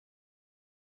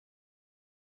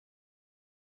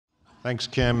Thanks,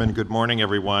 Kim, and good morning,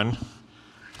 everyone.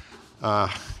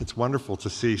 It's wonderful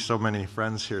to see so many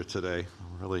friends here today.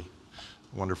 Really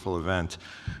wonderful event.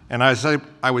 And as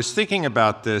I was thinking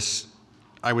about this,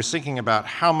 I was thinking about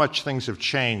how much things have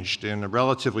changed in a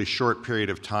relatively short period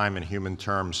of time in human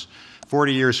terms.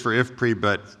 40 years for IFPRI,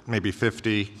 but maybe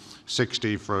 50,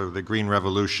 60 for the Green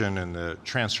Revolution and the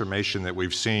transformation that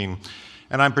we've seen.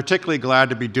 And I'm particularly glad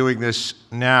to be doing this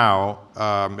now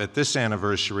at this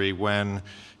anniversary when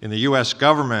in the US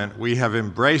government we have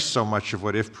embraced so much of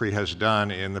what IFPRI has done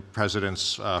in the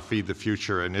President's Feed the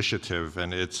Future initiative.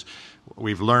 And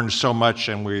we've learned so much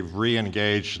and we've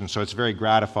re-engaged, and so it's very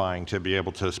gratifying to be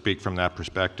able to speak from that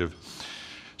perspective.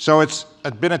 So it's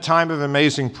been a time of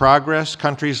amazing progress.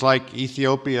 Countries like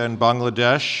Ethiopia and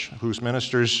Bangladesh, whose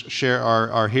ministers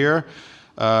are here,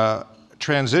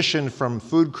 transitioned from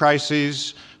food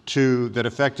crises that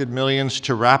affected millions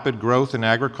to rapid growth in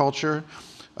agriculture.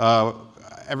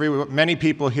 Many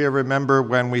people here remember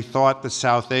when we thought that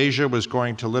South Asia was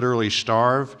going to literally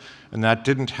starve, and that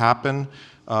didn't happen.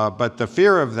 But the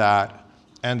fear of that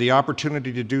and the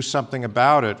opportunity to do something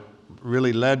about it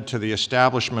really led to the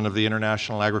establishment of the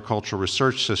International Agricultural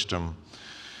Research System.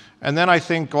 And then I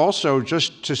think also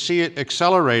just to see it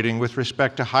accelerating with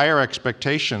respect to higher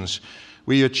expectations.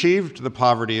 We achieved the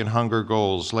poverty and hunger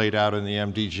goals laid out in the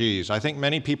MDGs. I think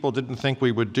many people didn't think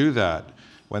we would do that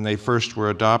when they first were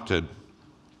adopted.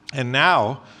 And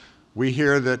now we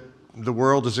hear that the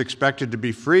world is expected to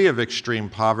be free of extreme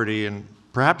poverty in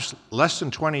perhaps less than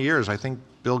 20 years. I think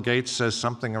Bill Gates says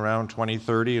something around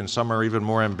 2030, and some are even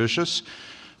more ambitious.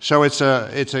 So it's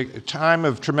a time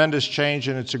of tremendous change,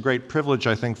 and it's a great privilege,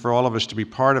 I think, for all of us to be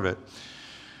part of it.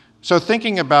 So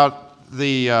thinking about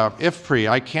the IFPRI,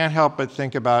 I can't help but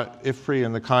think about IFPRI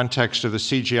in the context of the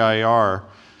CGIAR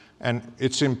and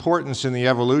its importance in the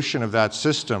evolution of that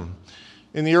system.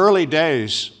 In the early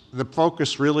days, the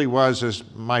focus really was, as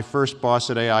my first boss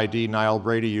at AID, Niall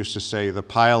Brady, used to say, the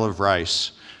pile of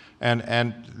rice. And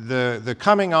the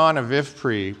coming on of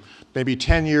IFPRI, maybe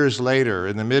 10 years later,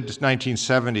 in the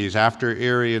mid-1970s, after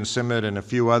IFPRI and CIMMYT and a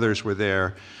few others were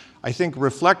there, I think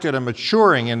reflected a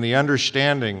maturing in the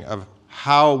understanding of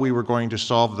how we were going to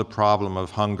solve the problem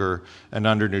of hunger and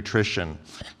undernutrition.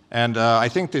 And I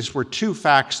think these were two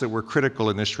facts that were critical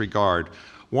in this regard.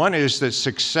 One is that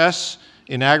success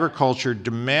in agriculture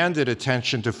demanded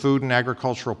attention to food and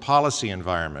agricultural policy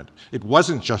environment. It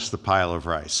wasn't just the pile of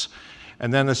rice.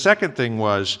 And then the second thing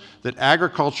was that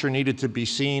agriculture needed to be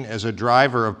seen as a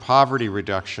driver of poverty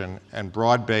reduction and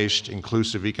broad-based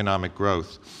inclusive economic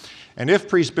growth. And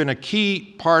IFPRI's been a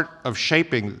key part of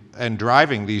shaping and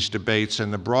driving these debates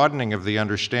and the broadening of the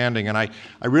understanding. And I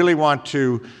really want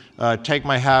to take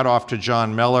my hat off to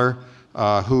John Mellor,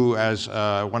 who, as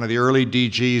one of the early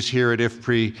DGs here at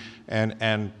IFPRI, and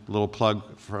a little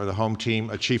plug for the home team,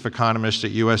 a chief economist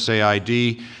at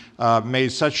USAID, made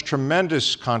such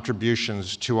tremendous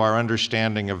contributions to our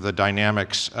understanding of the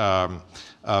dynamics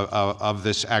of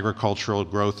this agricultural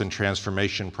growth and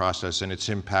transformation process and its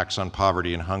impacts on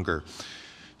poverty and hunger.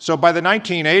 So by the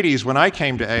 1980s, when I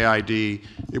came to AID,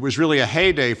 it was really a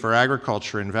heyday for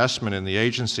agriculture investment in the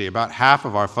agency. About half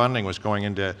of our funding was going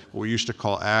into what we used to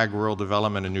call ag, rural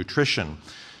development, and nutrition.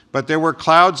 But there were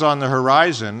clouds on the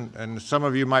horizon, and some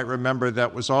of you might remember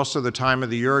that was also the time of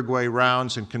the Uruguay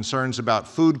rounds and concerns about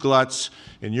food gluts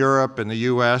in Europe and the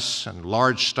US, and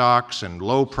large stocks and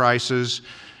low prices.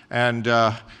 And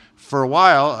for a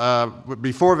while,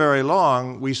 before very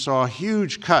long, we saw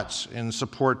huge cuts in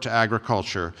support to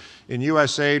agriculture. In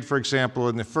USAID, for example,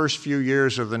 in the first few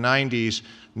years of the 90s,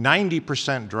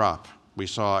 90% drop we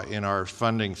saw in our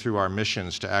funding through our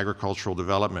missions to agricultural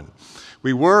development.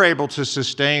 We were able to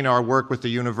sustain our work with the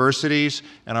universities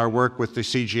and our work with the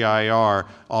CGIAR,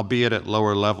 albeit at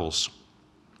lower levels.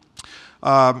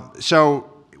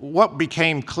 So what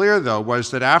became clear, though,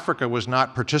 was that Africa was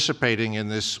not participating in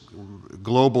this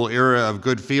global era of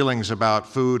good feelings about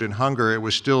food and hunger. It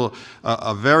was still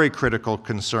a very critical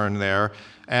concern there.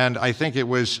 And I think it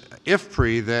was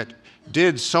IFPRI that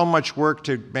did so much work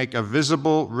to make a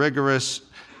visible, rigorous,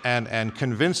 and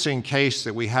convincing case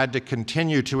that we had to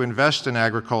continue to invest in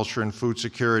agriculture and food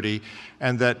security,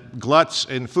 and that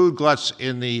food gluts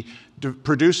in the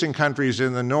producing countries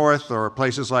in the north or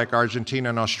places like Argentina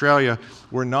and Australia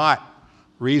were not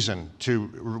reason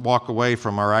to walk away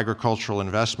from our agricultural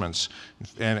investments,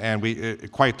 and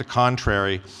quite the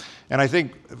contrary. And I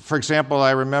think, for example,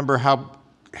 I remember how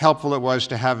helpful it was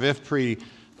to have IFPRI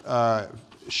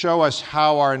show us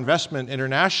how our investment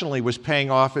internationally was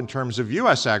paying off in terms of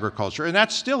U.S. agriculture, and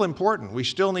that's still important. We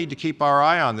still need to keep our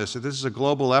eye on this. This is a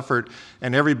global effort,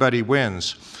 and everybody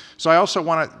wins. So I also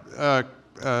want to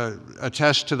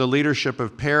attest to the leadership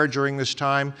of PEAR during this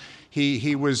time.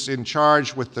 He was in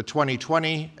charge with the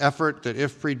 2020 effort that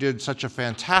IFPRI did such a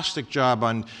fantastic job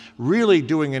on really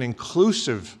doing an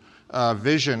inclusive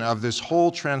vision of this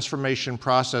whole transformation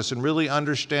process and really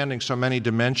understanding so many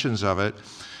dimensions of it.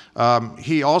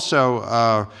 He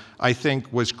also, I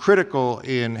think, was critical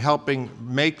in helping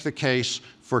make the case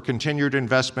for continued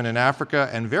investment in Africa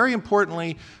and, very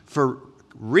importantly, for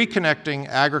reconnecting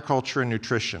agriculture and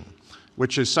nutrition,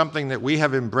 which is something that we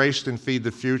have embraced in Feed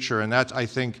the Future. And that's, I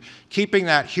think, keeping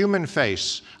that human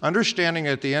face, understanding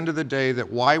at the end of the day that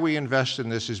why we invest in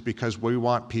this is because we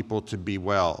want people to be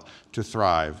well, to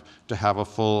thrive, to have a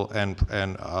full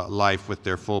life with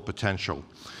their full potential.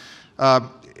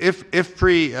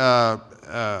 IFPRI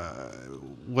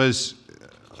was,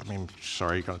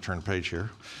 sorry, you're going to turn the page here.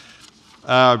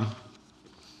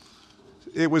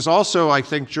 It was also, I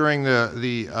think, during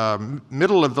the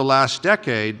middle of the last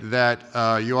decade that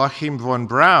Joachim von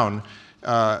Braun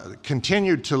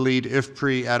continued to lead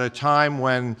IFPRI at a time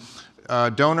when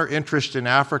donor interest in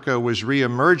Africa was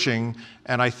re-emerging,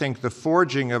 and I think the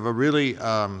forging of a really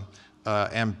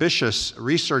ambitious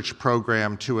research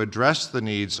program to address the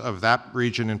needs of that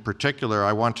region in particular.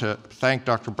 I want to thank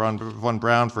Dr. von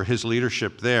Braun for his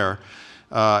leadership there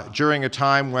during a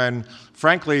time when,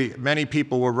 frankly, many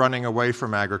people were running away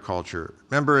from agriculture.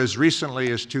 Remember, as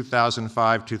recently as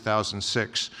 2005,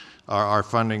 2006, our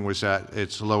funding was at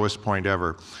its lowest point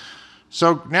ever.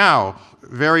 So now,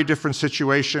 very different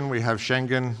situation. We have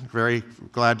Schengen, very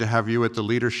glad to have you at the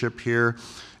leadership here.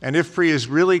 And IFPRI has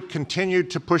really continued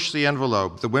to push the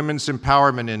envelope. The Women's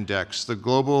Empowerment Index, the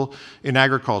Global in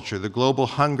Agriculture, the Global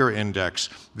Hunger Index.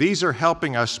 These are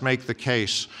helping us make the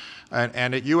case.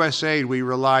 And at USAID, we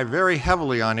rely very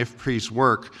heavily on IFPRI's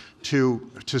work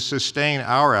to sustain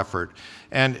our effort.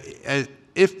 And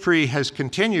IFPRI has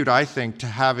continued, I think, to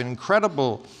have an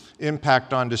incredible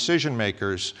impact on decision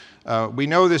makers. We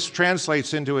know this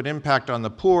translates into an impact on the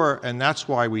poor, and that's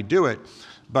why we do it.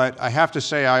 But I have to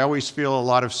say, I always feel a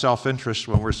lot of self-interest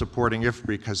when we're supporting IFPRI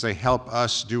because they help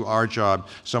us do our job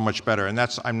so much better. And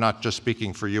that's, I'm not just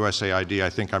speaking for USAID, I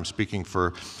think I'm speaking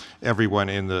for everyone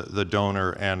in the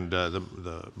donor and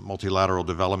the multilateral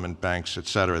development banks, et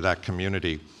cetera, that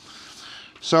community.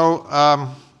 So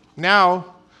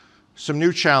now, some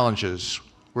new challenges.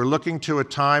 We're looking to a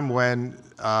time when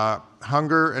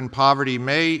hunger and poverty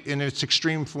may, in its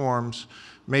extreme forms,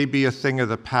 may be a thing of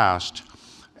the past.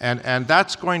 And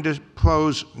that's going to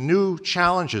pose new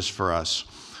challenges for us.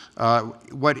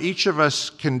 What each of us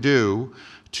can do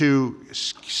to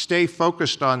stay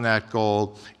focused on that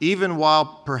goal, even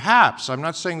while perhaps, I'm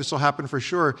not saying this will happen for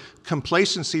sure,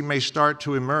 complacency may start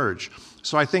to emerge.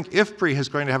 So I think IFPRI is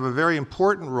going to have a very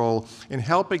important role in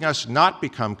helping us not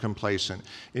become complacent,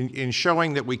 in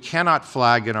showing that we cannot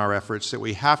flag in our efforts, that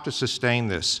we have to sustain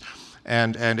this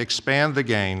and expand the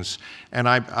gains. And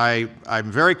I'm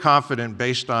very confident,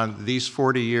 based on these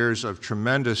 40 years of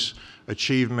tremendous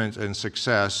achievement and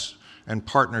success and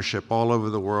partnership all over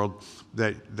the world,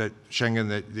 that Schengen,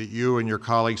 that you and your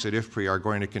colleagues at IFPRI are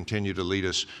going to continue to lead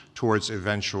us towards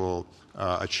eventual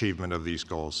achievement of these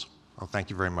goals. Well, thank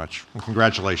you very much, and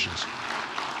congratulations.